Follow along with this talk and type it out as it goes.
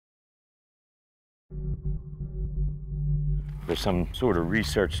There's some sort of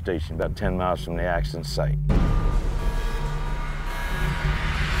research station about 10 miles from the accident site.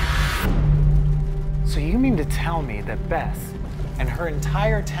 So you mean to tell me that Beth and her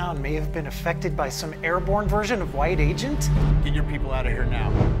entire town may have been affected by some airborne version of White Agent? Get your people out of here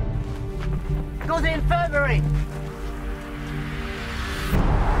now. Go to the infirmary!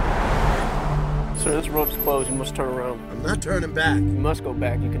 Sir, this road is closed. You must turn around. I'm not turning back. You must go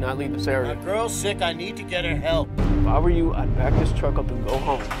back. You cannot leave this area. My girl's sick. I need to get her help. If I were you, I'd back this truck up and go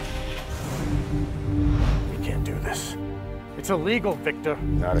home. We can't do this. It's illegal, Victor.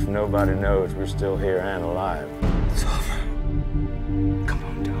 Not if nobody knows we're still here and alive. It's over. Come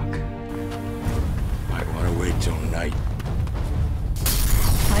on, Doc. Might want to wait till night.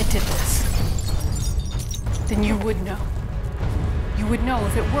 If I did this, then you would know. You would know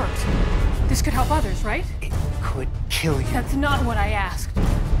if it worked. This could help others, right? It could kill you. That's not what I asked.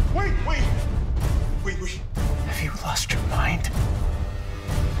 Wait. Have you lost your mind?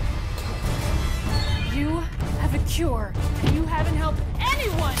 You have a cure, and you haven't helped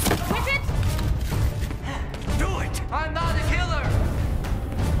anyone with it? Do it! I'm not a killer!